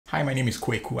Hi, my name is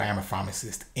Kweku. I am a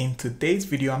pharmacist. In today's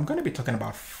video, I'm going to be talking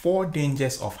about 4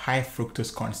 dangers of high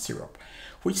fructose corn syrup,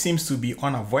 which seems to be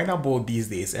unavoidable these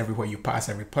days. Everywhere you pass,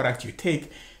 every product you take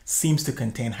seems to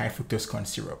contain high fructose corn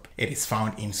syrup. It is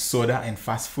found in soda and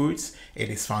fast foods. It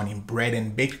is found in bread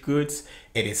and baked goods.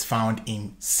 It is found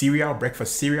in cereal,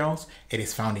 breakfast cereals. It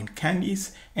is found in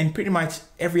candies, and pretty much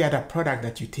every other product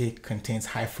that you take contains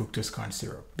high fructose corn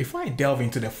syrup. Before I delve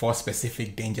into the 4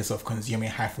 specific dangers of consuming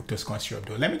high fructose corn syrup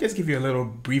though, let me just give you a little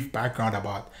brief background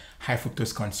about high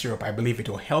fructose corn syrup. I believe it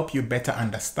will help you better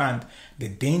understand the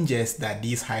dangers that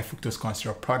these high fructose corn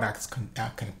syrup products can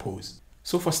pose.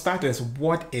 So for starters,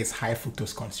 what is high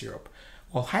fructose corn syrup?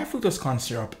 Well, high fructose corn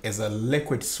syrup is a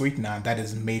liquid sweetener that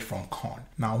is made from corn.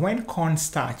 Now, when corn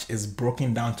starch is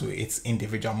broken down to its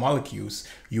individual molecules,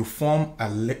 you form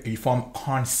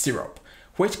corn syrup,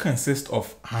 which consists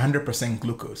of 100%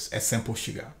 glucose, a simple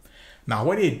sugar. Now,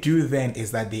 what they do then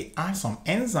is that they add some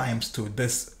enzymes to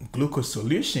this glucose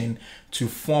solution to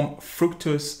form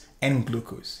fructose and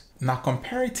glucose. Now,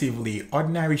 comparatively,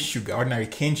 ordinary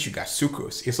cane sugar,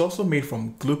 sucrose, is also made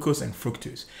from glucose and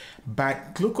fructose.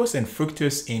 But glucose and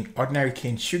fructose in ordinary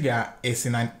cane sugar is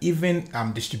in an even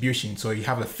distribution. So you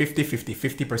have a 50-50,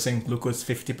 50% glucose,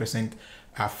 50%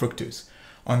 fructose.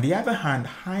 On the other hand,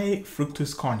 high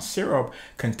fructose corn syrup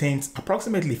contains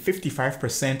approximately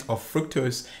 55% of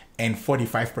fructose and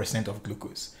 45% of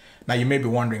glucose. Now, you may be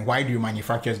wondering, why do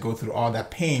manufacturers go through all that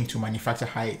pain to manufacture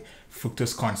high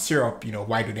fructose corn syrup?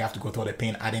 Why do they have to go through all the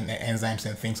pain adding enzymes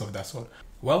and things of that sort?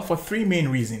 Well, for 3 main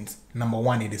reasons. Number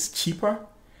 1, it is cheaper.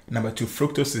 Number 2,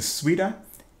 fructose is sweeter.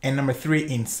 And number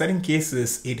 3, in certain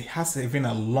cases, it has even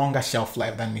a longer shelf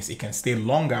life. That means it can stay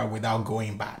longer without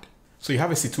going bad. So you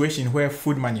have a situation where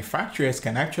food manufacturers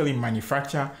can actually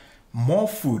manufacture more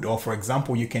food, or for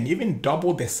example, you can even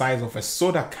double the size of a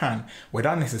soda can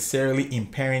without necessarily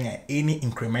impairing any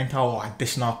incremental or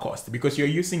additional cost because you're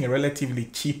using a relatively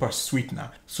cheaper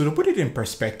sweetener. So to put it in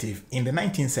perspective, in the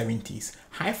 1970s,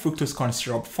 high fructose corn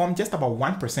syrup formed just about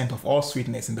 1% of all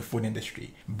sweeteners in the food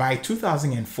industry. By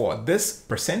 2004, this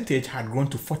percentage had grown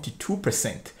to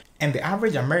 42%. And the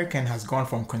average American has gone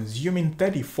from consuming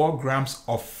 34 grams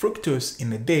of fructose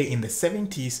in a day in the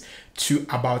 70s to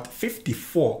about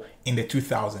 54 in the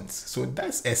 2000s. So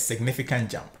that's a significant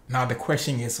jump. Now the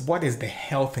question is, what is the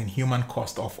health and human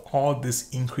cost of all this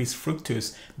increased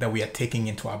fructose that we are taking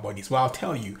into our bodies? Well, I'll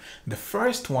tell you. The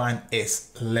first one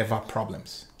is liver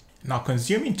problems. Now,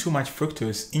 consuming too much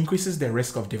fructose increases the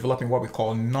risk of developing what we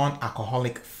call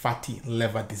non-alcoholic fatty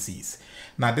liver disease.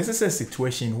 Now, this is a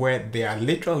situation where there are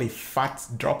literally fat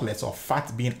droplets or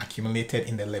fat being accumulated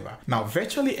in the liver. Now,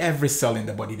 virtually every cell in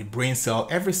the body, the brain cell,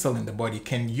 every cell in the body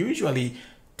can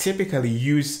typically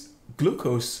use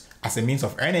glucose as a means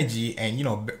of energy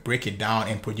and, break it down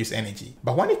and produce energy.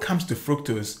 But when it comes to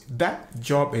fructose, that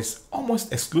job is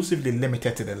almost exclusively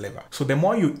limited to the liver. So the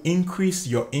more you increase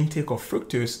your intake of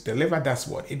fructose, the liver does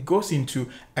what? It goes into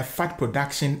a fat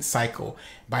production cycle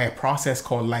by a process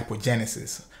called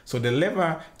lipogenesis. So the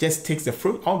liver just takes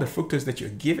all the fructose that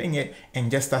you're giving it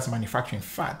and just starts manufacturing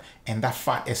fat, and that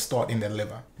fat is stored in the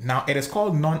liver. Now, it is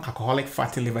called non-alcoholic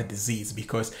fatty liver disease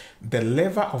because the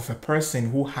liver of a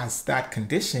person who has that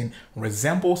condition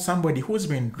resembles somebody who's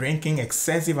been drinking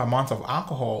excessive amounts of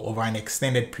alcohol over an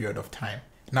extended period of time.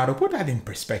 Now, to put that in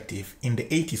perspective, in the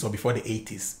 80s or before the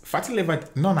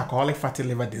 80s, non-alcoholic fatty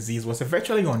liver disease was a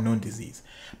virtually unknown disease.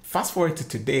 Fast forward to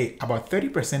today, about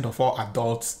 30% of all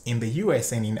adults in the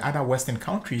US and in other Western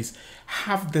countries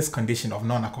have this condition of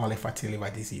non-alcoholic fatty liver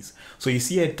disease. So you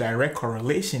see a direct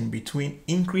correlation between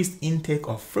increased intake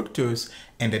of fructose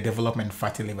and the development of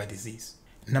fatty liver disease.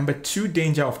 Number 2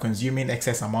 danger of consuming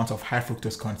excess amounts of high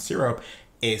fructose corn syrup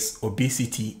is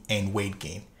obesity and weight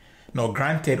gain. Now,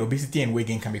 granted, obesity and weight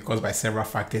gain can be caused by several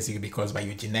factors. It could be caused by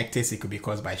your genetics, it could be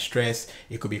caused by stress,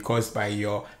 it could be caused by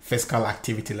your physical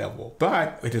activity level.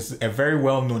 But it is a very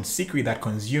well-known secret that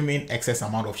consuming excess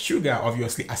amount of sugar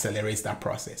obviously accelerates that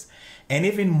process. And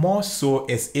even more so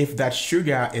is if that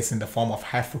sugar is in the form of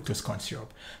high fructose corn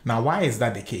syrup. Now, why is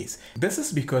that the case? This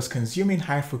is because consuming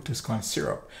high fructose corn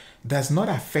syrup does not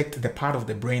affect the part of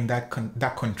the brain that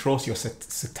controls your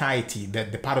satiety,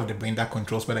 the part of the brain that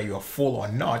controls whether you are full or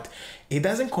not. It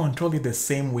doesn't control it the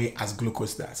same way as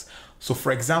glucose does. So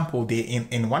for example,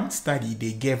 in one study,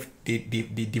 they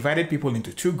divided people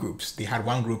into 2 groups. They had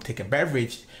one group take a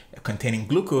beverage containing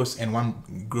glucose and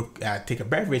one group take a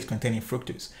beverage containing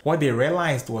fructose. What they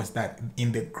realized was that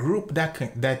in the group that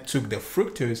took the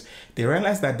fructose, they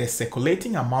realized that the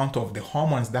circulating amount of the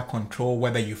hormones that control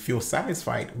whether you feel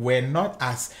satisfied were not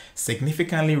as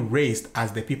significantly raised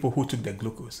as the people who took the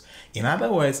glucose. In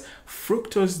other words,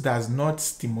 fructose does not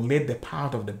stimulate the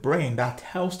part of the brain that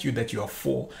tells you that you are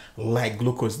full, like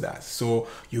glucose does. So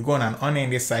you go on an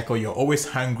unending cycle, you're always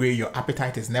hungry, your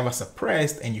appetite is never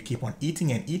suppressed, and you keep on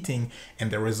eating and eating,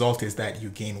 and the result is that you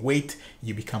gain weight,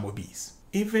 you become obese.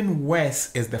 Even worse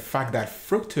is the fact that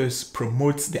fructose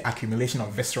promotes the accumulation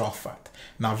of visceral fat.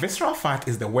 Now, visceral fat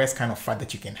is the worst kind of fat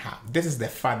that you can have. This is the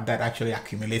fat that actually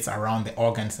accumulates around the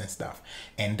organs and stuff.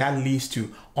 And that leads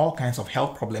to all kinds of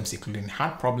health problems, including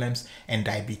heart problems and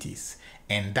diabetes.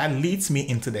 And that leads me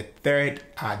into the third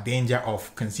danger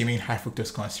of consuming high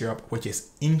fructose corn syrup, which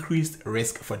is increased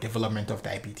risk for development of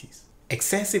diabetes.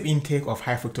 Excessive intake of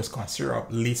high fructose corn syrup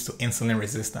leads to insulin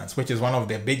resistance, which is one of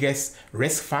the biggest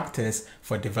risk factors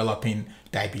for developing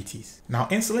diabetes. Now,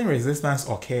 insulin resistance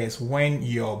occurs when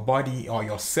your body or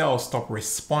your cells stop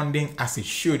responding as it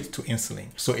should to insulin.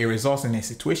 So it results in a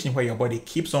situation where your body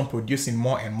keeps on producing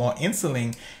more and more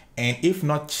insulin, and if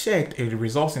not checked, it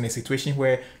results in a situation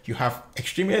where you have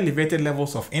extremely elevated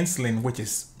levels of insulin, which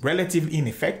is relatively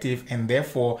ineffective, and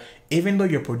therefore, even though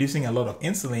you're producing a lot of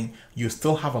insulin, you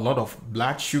still have a lot of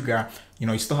blood sugar,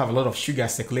 you still have a lot of sugar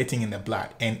circulating in the blood.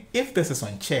 And if this is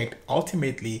unchecked,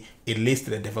 ultimately, it leads to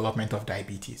the development of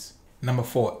diabetes. Number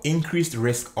 4, increased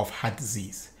risk of heart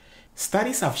disease.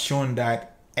 Studies have shown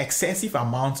that excessive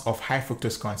amounts of high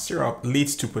fructose corn syrup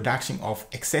leads to production of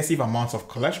excessive amounts of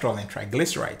cholesterol and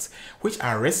triglycerides, which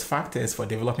are risk factors for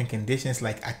developing conditions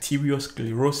like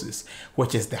arteriosclerosis,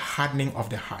 which is the hardening of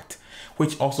the heart,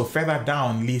 which also further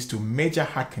down leads to major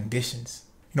heart conditions.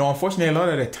 Unfortunately, a lot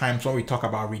of the times when we talk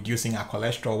about reducing our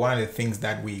cholesterol, one of the things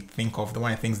that we think of,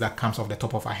 one of the things that comes off the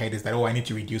top of our head is that, oh, I need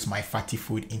to reduce my fatty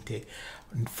food intake.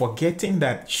 Forgetting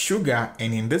that sugar,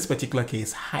 and in this particular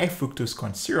case, high fructose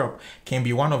corn syrup, can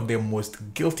be one of the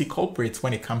most guilty culprits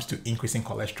when it comes to increasing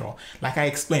cholesterol. Like I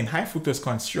explained, high fructose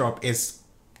corn syrup is,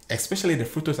 especially the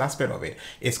fructose aspect of it,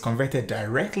 is converted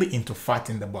directly into fat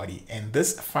in the body, and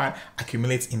this fat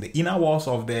accumulates in the inner walls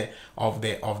of the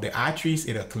arteries.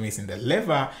 It accumulates in the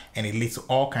liver, and it leads to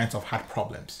all kinds of heart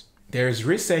problems. There is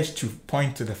research to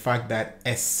point to the fact that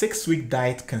a 6-week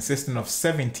diet consisting of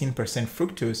 17%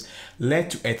 fructose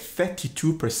led to a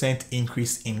 32%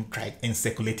 increase in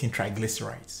circulating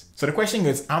triglycerides. So the question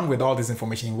is, armed with all this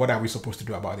information, what are we supposed to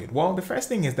do about it? Well, the first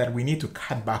thing is that we need to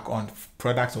cut back on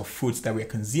products or foods that we're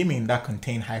consuming that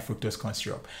contain high fructose corn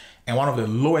syrup. And one of the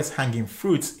lowest hanging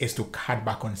fruits is to cut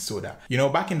back on soda.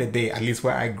 Back in the day, at least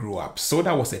where I grew up,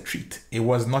 soda was a treat. It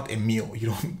was not a meal.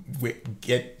 You don't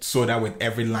get soda with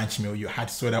every lunch meal. You had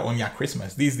soda only at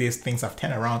Christmas. These days, things have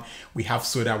turned around. We have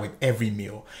soda with every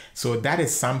meal. So that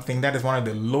is one of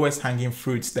the lowest hanging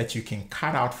fruits that you can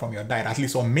cut out from your diet, at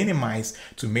least, or minimize,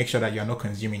 to make sure that you're not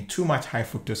consuming too much high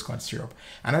fructose corn syrup.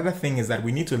 Another thing is that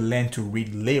we need to learn to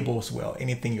read labels well.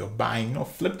 Anything you're buying,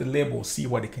 flip the label, see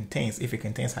what it contains. If it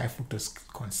contains high fructose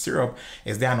corn syrup,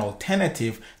 is there an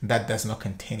alternative that does not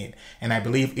contain it? And I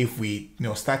believe if we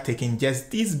start taking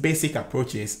just these basic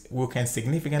approaches, we can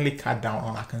significantly cut down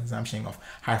on our consumption of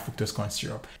high fructose corn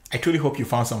syrup. I truly hope you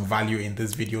found some value in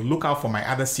this video. Look out for my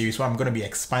other series where I'm going to be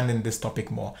expanding this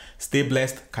topic more. Stay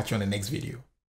blessed. Catch you on the next video.